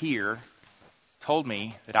think is here, told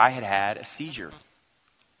me that I had had a seizure.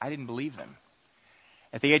 I didn't believe them.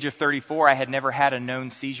 At the age of 34, I had never had a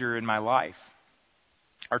known seizure in my life.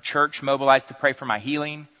 Our church mobilized to pray for my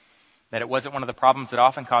healing, that it wasn't one of the problems that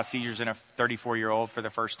often cause seizures in a 34-year-old for the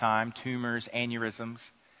first time, tumors, aneurysms.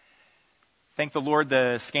 Thank the Lord,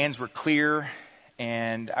 the scans were clear,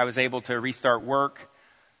 and I was able to restart work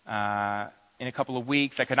in a couple of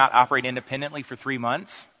weeks. I could not operate independently for 3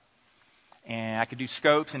 months. And I could do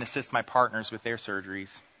scopes and assist my partners with their surgeries.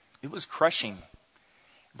 It was crushing.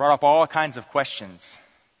 It brought up all kinds of questions.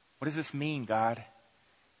 What does this mean, God?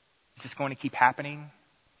 Is this going to keep happening?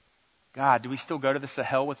 God, do we still go to the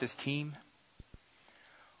Sahel with this team?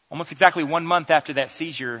 Almost exactly 1 month after that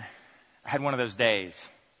seizure, I had one of those days.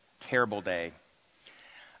 Terrible day.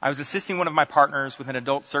 I was assisting one of my partners with an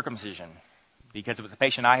adult circumcision because it was a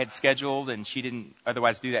patient I had scheduled and she didn't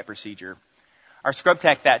otherwise do that procedure. Our scrub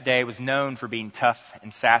tech that day was known for being tough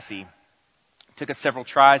and sassy. It took us several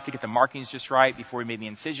tries to get the markings just right before we made the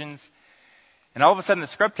incisions. And all of a sudden the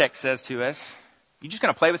scrub tech says to us, you just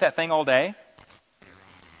going to play with that thing all day?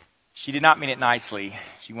 She did not mean it nicely.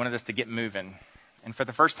 She wanted us to get moving. And for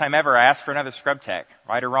the first time ever, I asked for another scrub tech.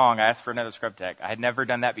 Right or wrong, I asked for another scrub tech. I had never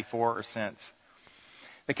done that before or since.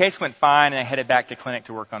 The case went fine and I headed back to clinic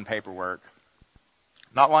to work on paperwork.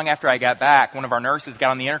 Not long after I got back, one of our nurses got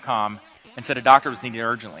on the intercom and said a doctor was needed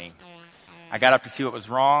urgently. I got up to see what was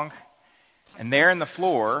wrong, and there in the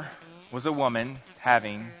floor was a woman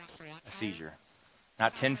having a seizure.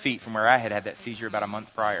 Not 10 feet from where I had had that seizure about a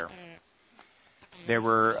month prior. There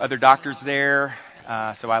were other doctors there,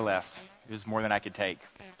 so I left. It was more than I could take.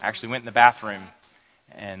 I actually went in the bathroom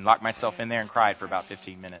and locked myself in there and cried for about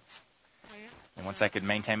 15 minutes. And once I could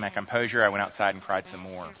maintain my composure, I went outside and cried some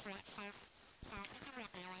more.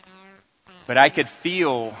 But I could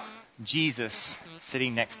feel Jesus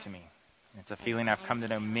sitting next to me. It's a feeling I've come to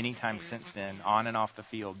know many times since then, on and off the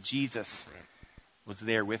field. Jesus was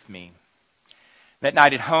there with me. That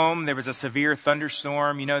night at home, there was a severe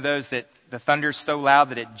thunderstorm. You know those that the thunder's so loud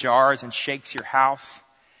that it jars and shakes your house?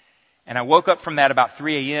 And I woke up from that about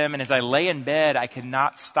 3 a.m. and as I lay in bed, I could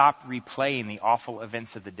not stop replaying the awful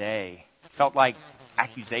events of the day. It felt like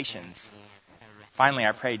accusations. Finally,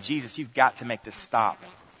 I prayed, Jesus, you've got to make this stop.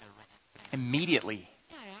 Immediately,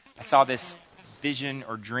 I saw this vision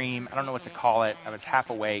or dream. I don't know what to call it. I was half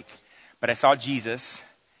awake, but I saw Jesus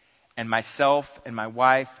and myself and my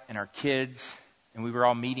wife and our kids, and we were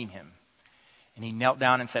all meeting him. And he knelt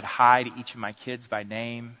down and said hi to each of my kids by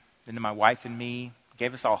name, then to my wife and me,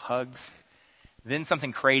 gave us all hugs. Then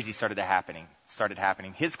something crazy started happening.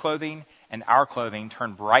 His clothing and our clothing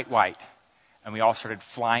turned bright white and we all started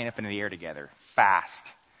flying up into the air together, fast.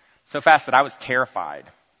 So fast that I was terrified.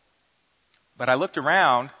 But I looked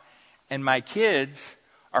around, and my kids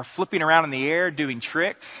are flipping around in the air, doing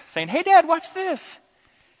tricks, saying, "Hey, Dad, watch this."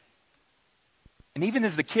 And even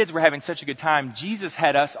as the kids were having such a good time, Jesus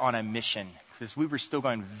had us on a mission, because we were still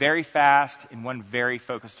going very fast in one very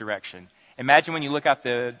focused direction. Imagine when you look out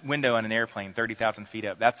the window on an airplane 30,000 feet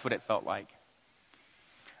up. That's what it felt like.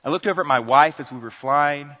 I looked over at my wife as we were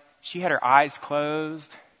flying. She had her eyes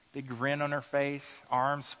closed, big grin on her face,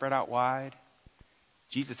 arms spread out wide.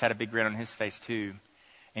 Jesus had a big grin on his face too.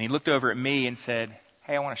 And he looked over at me and said,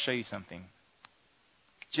 "Hey, I want to show you something."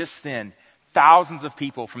 Just then, thousands of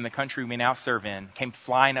people from the country we now serve in came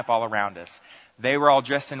flying up all around us. They were all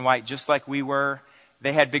dressed in white just like we were.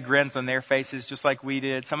 They had big grins on their faces just like we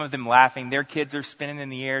did. Some of them laughing. Their kids are spinning in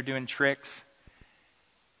the air doing tricks.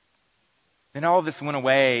 Then all of this went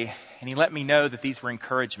away, and he let me know that these were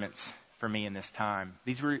encouragements for me in this time.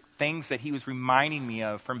 These were things that he was reminding me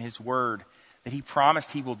of from his word that he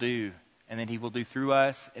promised he will do, and that he will do through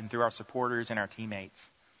us and through our supporters and our teammates.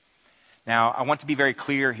 Now, I want to be very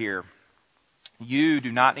clear here. You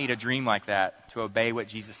do not need a dream like that to obey what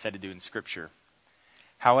Jesus said to do in Scripture.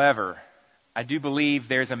 However, I do believe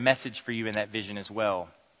there's a message for you in that vision as well.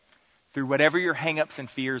 Through whatever your hang-ups and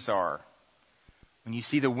fears are, when you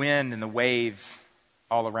see the wind and the waves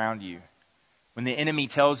all around you, when the enemy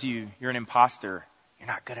tells you you're an imposter, you're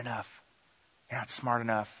not good enough, you're not smart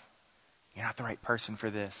enough, you're not the right person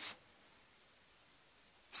for this,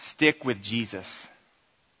 stick with Jesus.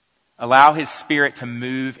 Allow his Spirit to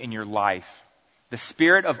move in your life. The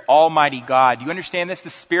Spirit of Almighty God, you understand this?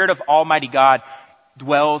 The Spirit of Almighty God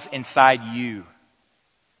dwells inside you.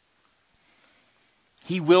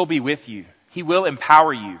 He will be with you. He will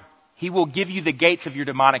empower you. He will give you the gates of your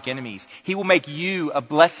demonic enemies. He will make you a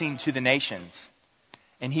blessing to the nations.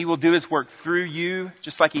 And he will do his work through you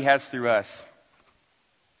just like he has through us.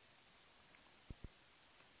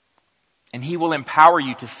 And he will empower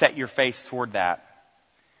you to set your face toward that.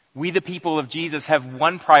 We, the people of Jesus, have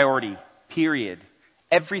one priority, period.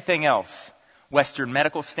 Everything else, Western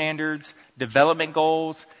medical standards, development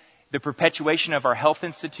goals, the perpetuation of our health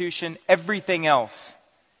institution, everything else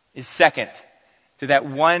is second to that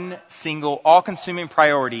one single, all-consuming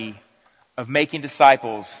priority of making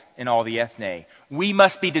disciples in all the ethne. We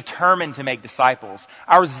must be determined to make disciples.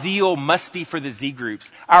 Our zeal must be for the Z groups.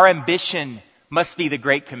 Our ambition must be the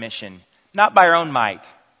Great Commission. Not by our own might,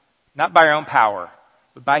 not by our own power,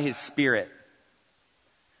 but by his Spirit.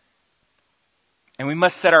 And we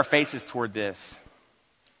must set our faces toward this.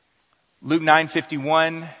 Luke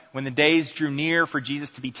 9:51, when the days drew near for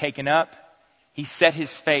Jesus to be taken up, he set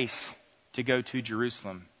his face to go to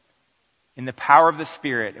Jerusalem. In the power of the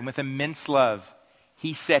Spirit and with immense love,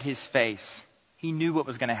 he set his face. He knew what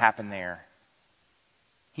was going to happen there.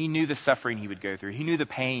 He knew the suffering he would go through. He knew the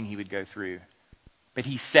pain he would go through. But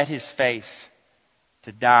he set his face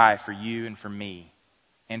to die for you and for me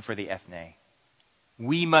and for the ethne.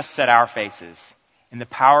 We must set our faces in the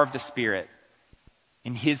power of the Spirit,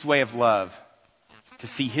 in his way of love, to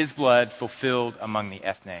see his blood fulfilled among the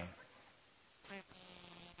ethne.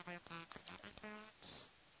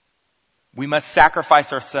 We must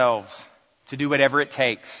sacrifice ourselves to do whatever it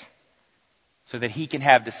takes so that he can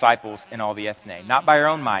have disciples in all the ethne. Not by our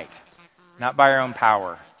own might, not by our own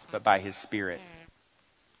power, but by his Spirit.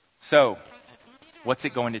 So, what's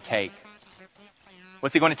it going to take?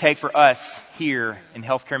 What's it going to take for us here in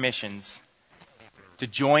Healthcare Missions to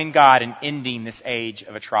join God in ending this age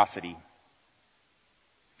of atrocity?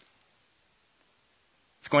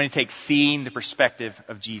 It's going to take seeing the perspective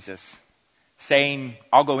of Jesus. Saying,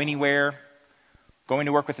 I'll go anywhere, going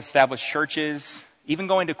to work with established churches, even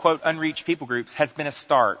going to, quote, unreached people groups has been a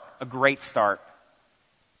start, a great start.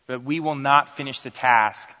 But we will not finish the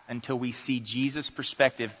task until we see Jesus'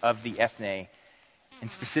 perspective of the ethne,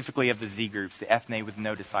 and specifically of the Z groups, the ethne with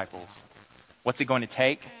no disciples. What's it going to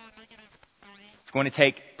take? It's going to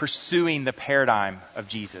take pursuing the paradigm of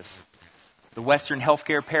Jesus. The Western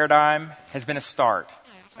healthcare paradigm has been a start,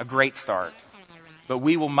 a great start. But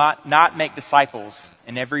we will not make disciples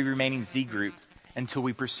in every remaining Z group until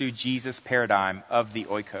we pursue Jesus' paradigm of the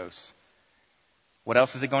oikos. What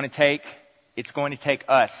else is it going to take? It's going to take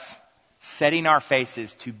us setting our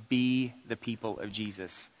faces to be the people of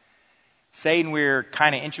Jesus. Saying we're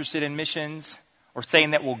kind of interested in missions, or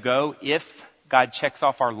saying that we'll go if God checks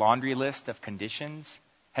off our laundry list of conditions,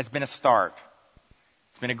 has been a start.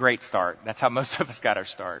 It's been a great start. That's how most of us got our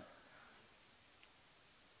start.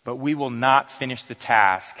 But we will not finish the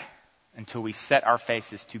task until we set our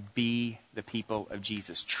faces to be the people of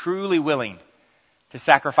Jesus, truly willing to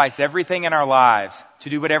sacrifice everything in our lives, to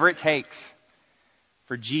do whatever it takes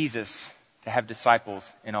for Jesus to have disciples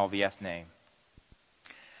in all the ethne.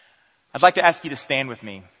 I'd like to ask you to stand with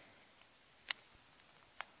me.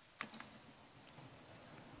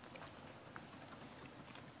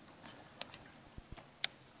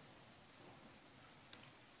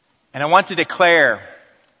 And I want to declare,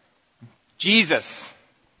 Jesus,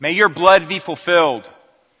 may your blood be fulfilled,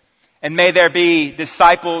 and may there be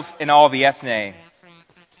disciples in all the ethne.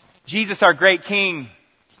 Jesus, our great King,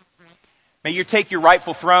 may you take your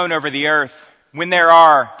rightful throne over the earth when there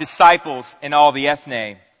are disciples in all the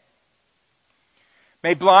ethne.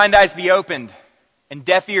 May blind eyes be opened and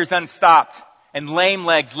deaf ears unstopped and lame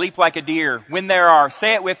legs leap like a deer when there are,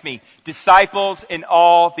 say it with me, disciples in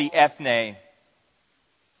all the ethne.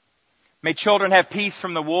 May children have peace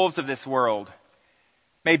from the wolves of this world.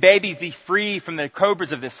 May babies be free from the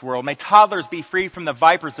cobras of this world. May toddlers be free from the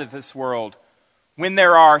vipers of this world. When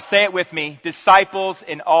there are, say it with me, disciples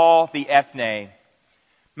in all the ethne.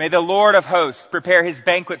 May the Lord of hosts prepare his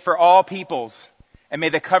banquet for all peoples, and may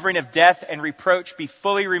the covering of death and reproach be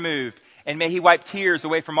fully removed, and may he wipe tears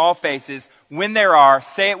away from all faces. When there are,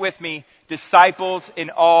 say it with me, disciples in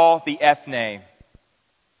all the ethne.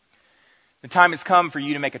 The time has come for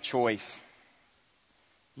you to make a choice.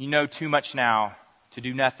 You know too much now to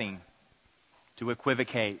do nothing, to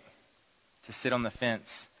equivocate, to sit on the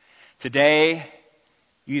fence. Today,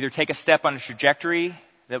 you either take a step on a trajectory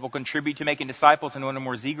that will contribute to making disciples in one or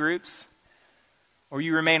more Z groups, or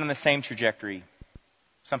you remain on the same trajectory,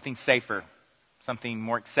 something safer, something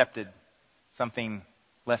more accepted, something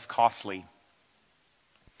less costly.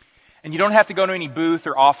 And you don't have to go to any booth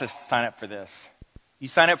or office to sign up for this. You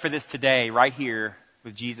sign up for this today, right here,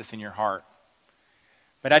 with Jesus in your heart.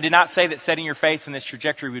 But I did not say that setting your face on this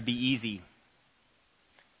trajectory would be easy.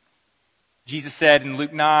 Jesus said in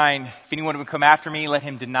Luke 9, if anyone would come after me, let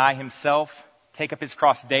him deny himself, take up his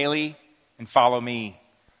cross daily, and follow me.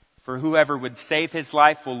 For whoever would save his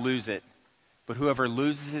life will lose it, but whoever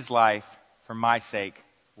loses his life for my sake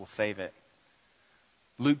will save it.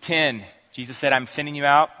 Luke 10, Jesus said, I'm sending you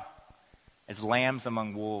out as lambs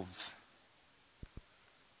among wolves.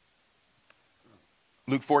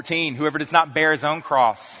 Luke 14, whoever does not bear his own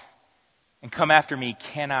cross and come after me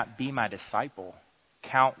cannot be my disciple.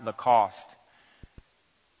 Count the cost.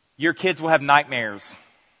 Your kids will have nightmares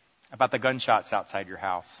about the gunshots outside your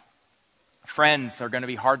house. Friends are going to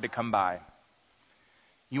be hard to come by.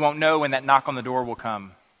 You won't know when that knock on the door will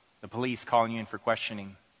come, the police calling you in for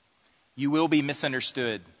questioning. You will be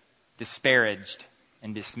misunderstood, disparaged,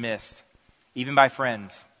 and dismissed, even by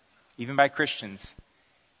friends, even by Christians,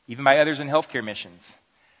 even by others in healthcare missions.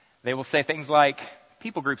 They will say things like,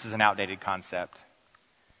 people groups is an outdated concept.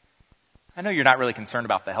 I know you're not really concerned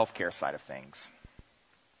about the healthcare side of things.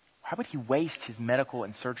 Why would he waste his medical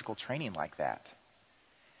and surgical training like that?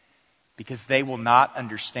 Because they will not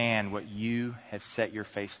understand what you have set your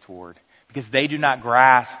face toward. Because they do not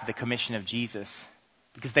grasp the commission of Jesus.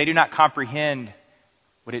 Because they do not comprehend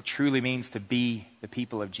what it truly means to be the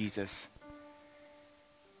people of Jesus.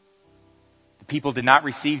 The people did not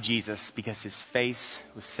receive Jesus because his face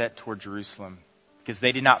was set toward Jerusalem. Because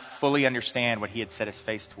they did not fully understand what he had set his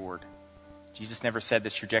face toward. Jesus never said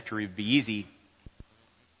this trajectory would be easy.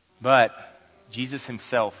 But Jesus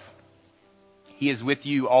himself, he is with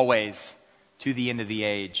you always to the end of the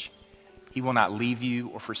age. He will not leave you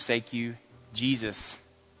or forsake you. Jesus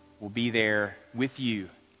will be there with you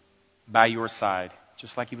by your side,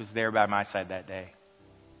 just like he was there by my side that day.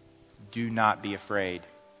 Do not be afraid.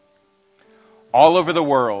 All over the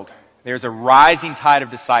world, there's a rising tide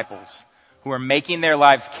of disciples who are making their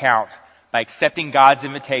lives count by accepting God's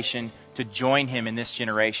invitation to join him in this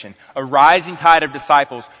generation. A rising tide of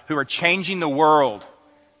disciples who are changing the world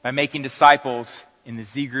by making disciples in the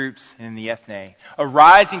Z groups and in the ethne. A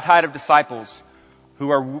rising tide of disciples who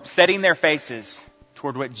are setting their faces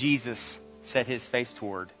toward what Jesus set his face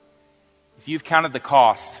toward. If you've counted the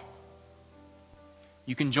cost,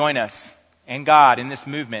 you can join us and God in this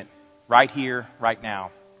movement right here, right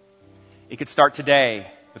now. It could start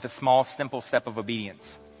today with a small, simple step of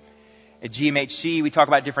obedience. At GMHC, we talk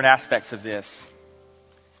about different aspects of this.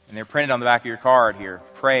 And they're printed on the back of your card here.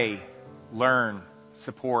 Pray, learn,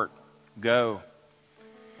 support, go.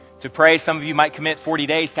 To pray, some of you might commit 40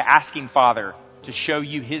 days to asking Father to show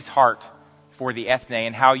you his heart for the ethne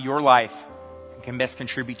and how your life can best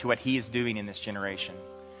contribute to what he is doing in this generation.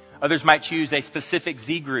 Others might choose a specific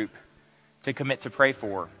Z group to commit to pray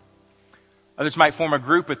for. Others might form a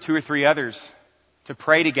group with 2 or 3 others to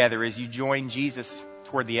pray together as you join Jesus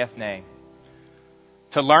toward the ethne.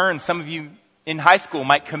 To learn, some of you in high school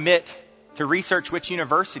might commit to research which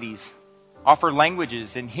universities offer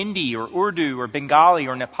languages in Hindi or Urdu or Bengali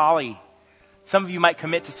or Nepali Some of you might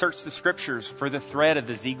commit to search the scriptures for the thread of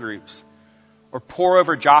the Z groups, or pore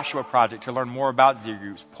over Joshua Project to learn more about Z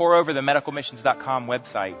groups. Pore over the medicalmissions.com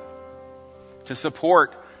website to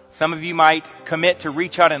support. Some of you might commit to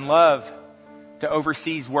reach out in love to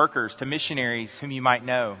overseas workers, to missionaries whom you might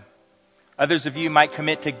know. Others of you might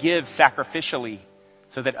commit to give sacrificially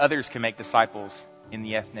so that others can make disciples in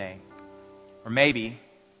the ethne. Or maybe,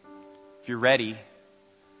 if you're ready,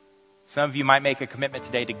 some of you might make a commitment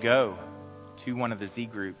today to go to one of the Z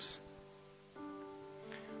groups.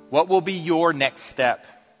 What will be your next step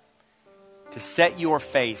to set your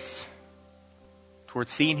face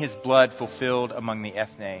towards seeing His blood fulfilled among the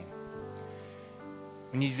ethne?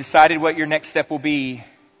 When you've decided what your next step will be,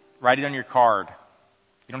 write it on your card.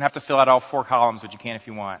 You don't have to fill out all 4 columns, but you can if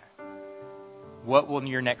you want. What will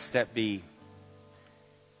your next step be?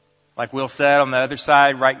 Like Will said, on the other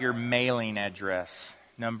side, write your mailing address,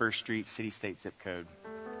 number, street, city, state, zip code.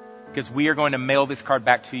 Because we are going to mail this card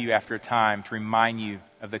back to you after a time to remind you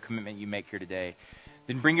of the commitment you make here today.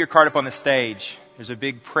 Then bring your card up on the stage. There's a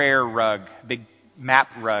big prayer rug, big map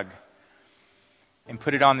rug, and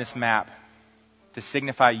put it on this map to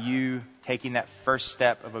signify you taking that first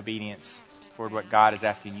step of obedience toward what God is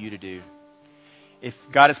asking you to do. If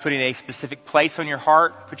God is putting a specific place on your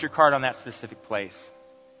heart, put your card on that specific place.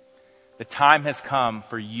 The time has come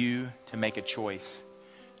for you to make a choice.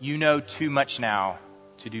 You know too much now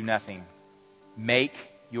to do nothing. Make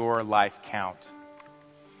your life count.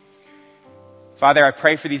 Father, I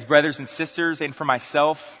pray for these brothers and sisters and for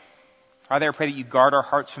myself. Father, I pray that you guard our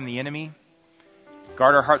hearts from the enemy.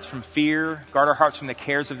 Guard our hearts from fear. Guard our hearts from the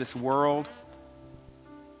cares of this world.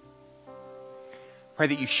 Pray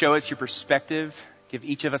that you show us your perspective. Give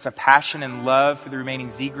each of us a passion and love for the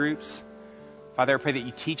remaining Z groups. Father, I pray that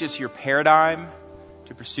you teach us your paradigm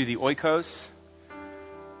to pursue the oikos.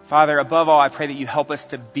 Father, above all, I pray that you help us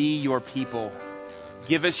to be your people.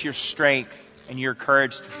 Give us your strength and your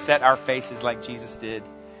courage to set our faces like Jesus did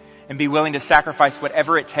and be willing to sacrifice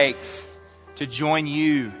whatever it takes to join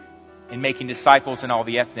you in making disciples in all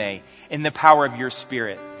the ethne, in the power of your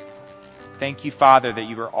Spirit. Thank you, Father, that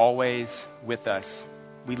you are always with us.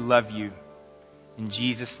 We love you. In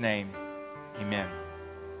Jesus' name, amen.